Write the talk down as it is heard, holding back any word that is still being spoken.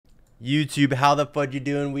YouTube, how the fudge you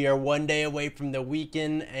doing? We are one day away from the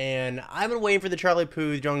weekend, and I've been waiting for the Charlie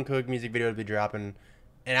Puth, Jungkook music video to be dropping,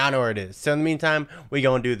 and I don't know where it is. So in the meantime, we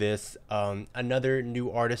gonna do this. Another new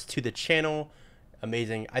artist to the channel.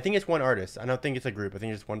 Amazing. I think it's one artist. I don't think it's a group. I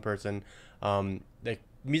think it's one person. The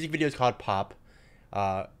music video is called Pop.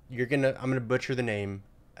 I'm gonna butcher the name.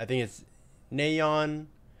 I think it's NAYEON,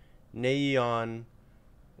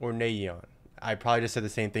 or nayeon. I probably just said the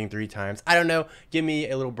same thing 3 times. I don't know. Give me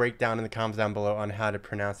a little breakdown in the comments down below on how to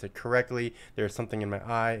pronounce it correctly. There's something in my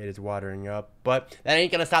eye. It is watering up. But that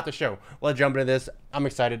ain't going to stop the show. Let's jump into this. I'm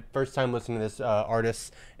excited. First time listening to this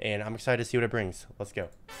artist, and I'm excited to see what it brings. Let's go.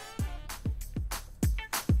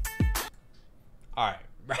 All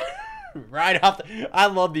right. Right off the... I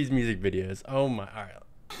love these music videos. Oh, my. All right.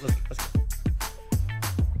 Let's go.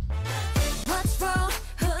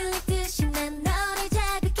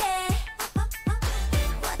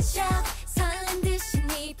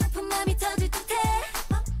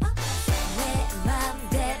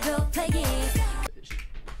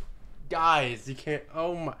 Guys, you can't.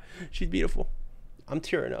 Oh my, she's beautiful. I'm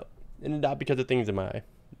tearing up, and not because of things in my eye.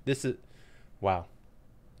 This is, wow.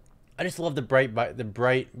 I just love the bright,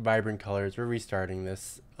 vibrant colors. We're restarting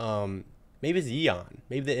this. Maybe it's Yeon.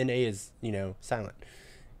 Maybe the NA is, you know, silent.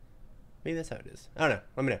 Maybe that's how it is. I don't know.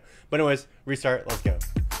 Let me know. But anyways, restart. Let's go.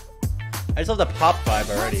 I just love the pop vibe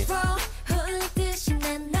already.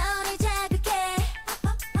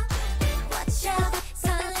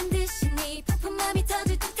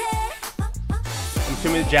 Too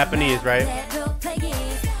many Japanese, right?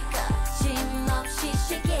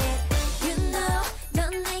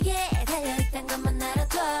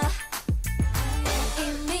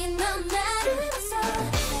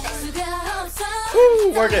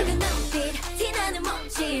 Woo, work it.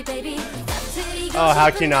 Oh, how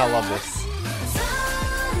can you not love this?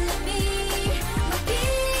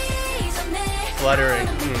 Fluttering.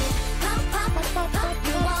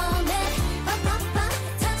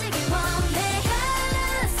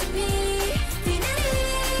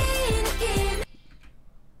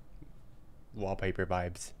 Wallpaper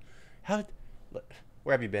vibes. How?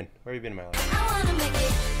 Where have you been? Where have you been in my life?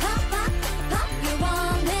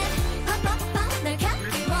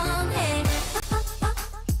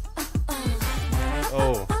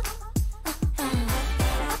 Oh.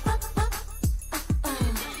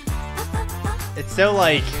 It's so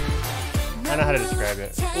like, I don't know how to describe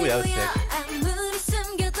it. Oh, that was sick.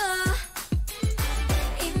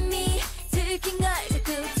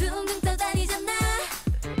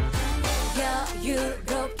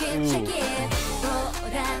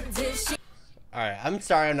 Alright, I'm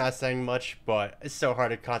sorry I'm not saying much, but it's so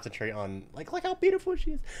hard to concentrate on, like how beautiful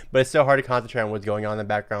she is. But it's so hard to concentrate on what's going on in the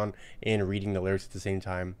background and reading the lyrics at the same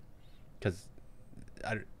time. Because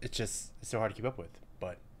it's so hard to keep up with.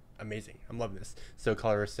 But amazing. I'm loving this. So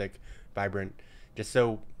coloristic, vibrant, just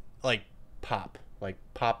so, like pop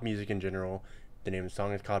music in general. The name of the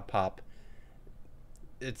song is called Pop.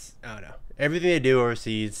 It's, I don't know. Everything they do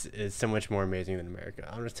overseas is so much more amazing than America.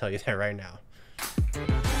 I'm just telling you that right now.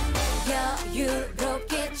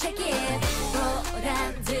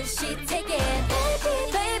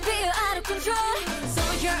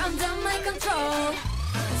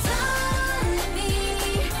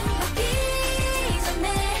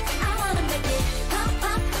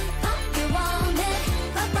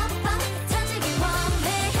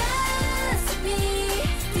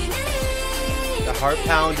 The heart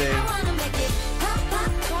pounding.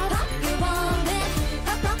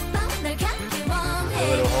 A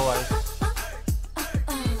little whole life.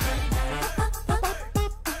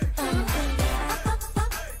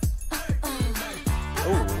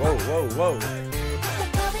 Oh, whoa, whoa, whoa.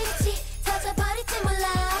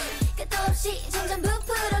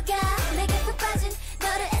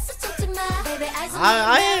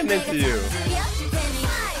 I am into you.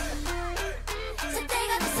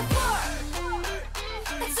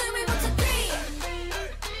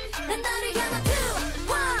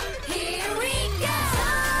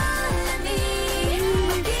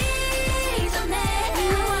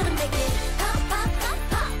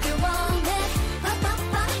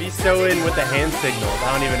 So in with the hand signals.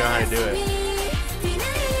 I don't even know how to do it.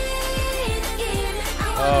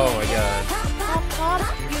 Oh my god.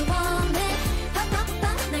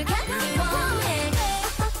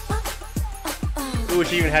 Ooh,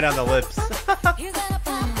 she even had it on the lips.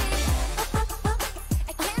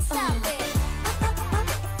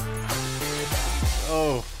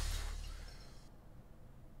 Oh.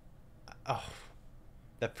 Oh.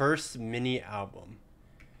 The first mini album.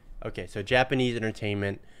 Okay, so Japanese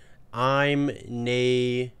entertainment.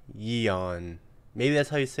 IMNAYEON. Maybe that's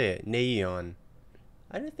how you say it. NAYEON.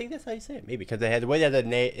 I didn't think that's how you say it. Maybe because they had the way they had the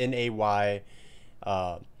NAY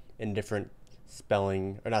in different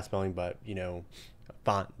spelling, or not spelling, but you know,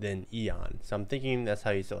 font than Eon. So I'm thinking that's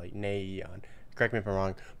how you say like Nayeon. Correct me if I'm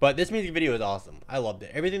wrong. But this music video is awesome. I loved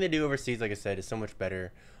it. Everything they do overseas, like I said, is so much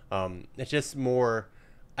better. It's just more,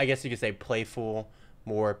 I guess you could say, playful,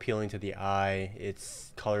 more appealing to the eye.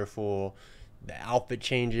 It's colorful. The outfit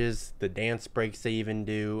changes, the dance breaks they even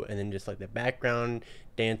do, and then just like the background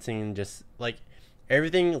dancing, just like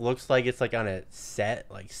everything looks like it's like on a set,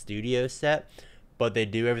 like studio set, but they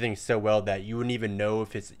do everything so well that you wouldn't even know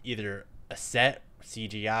if it's either a set,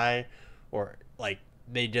 CGI, or like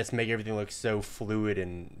they just make everything look so fluid,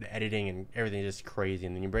 and the editing and everything is just crazy.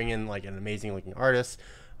 And then you bring in like an amazing looking artist,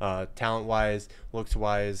 talent wise, looks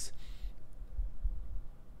wise,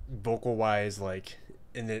 vocal wise, like,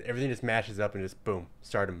 and then everything just mashes up and just boom,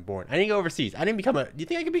 stardom born. I didn't go overseas. I didn't become a. Do you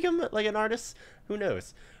think I could become like an artist? Who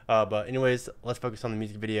knows? But anyways, let's focus on the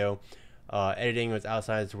music video. Editing was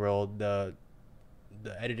outside its world. The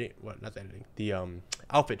editing, what, not the editing, the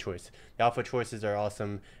outfit choice. The outfit choices are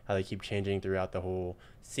awesome. How they keep changing throughout the whole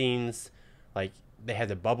scenes. Like they had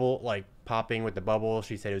the bubble, like popping with the bubble.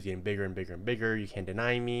 She said it was getting bigger and bigger and bigger. You can't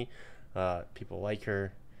deny me. People like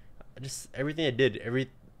her. Just everything they did,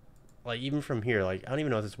 like even from here, like I don't even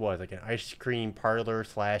know what this was, like an ice cream parlor /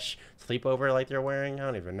 sleepover like they're wearing. I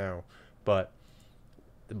don't even know, but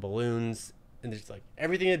the balloons and just like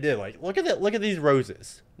everything it did. Like look at that, look at these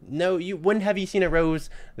roses. No, you wouldn't have you seen a rose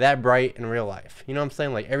that bright in real life. You know what I'm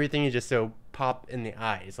saying? Like everything is just so pop in the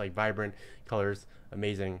eye. It's like vibrant colors,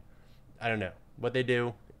 amazing. I don't know what they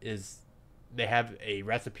do is they have a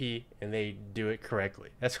recipe and they do it correctly.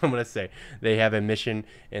 That's what I'm gonna say. They have a mission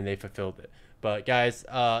and they fulfilled it. But guys,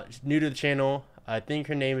 new to the channel, I think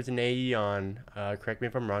her name is NAYEON. Correct me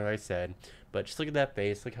if I'm wrong, like I said. But just look at that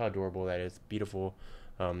face. Look how adorable that is. Beautiful,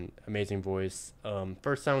 amazing voice.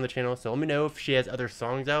 First time on the channel. So let me know if she has other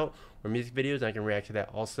songs out or music videos, and I can react to that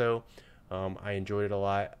also. I enjoyed it a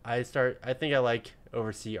lot. I think I like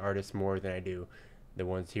overseas artists more than I do the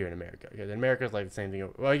ones here in America. Because in America is like the same thing.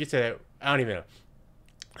 Well, you could say that. I don't even know.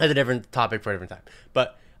 That's a different topic for a different time.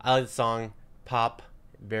 But I like the song Pop.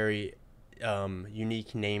 Very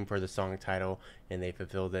unique name for the song title, and they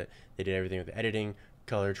fulfilled it. They did everything with the editing,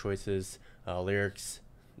 color choices, lyrics,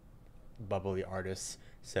 bubbly artists.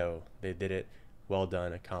 So they did it. Well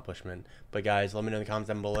done, accomplishment. But guys, let me know in the comments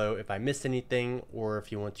down below if I missed anything, or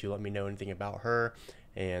if you want to let me know anything about her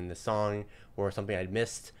and the song, or something I'd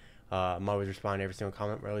missed. I'm always responding to every single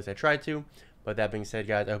comment, or at least I try to. But that being said,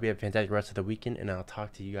 guys, I hope you have a fantastic rest of the weekend, and I'll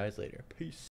talk to you guys later. Peace.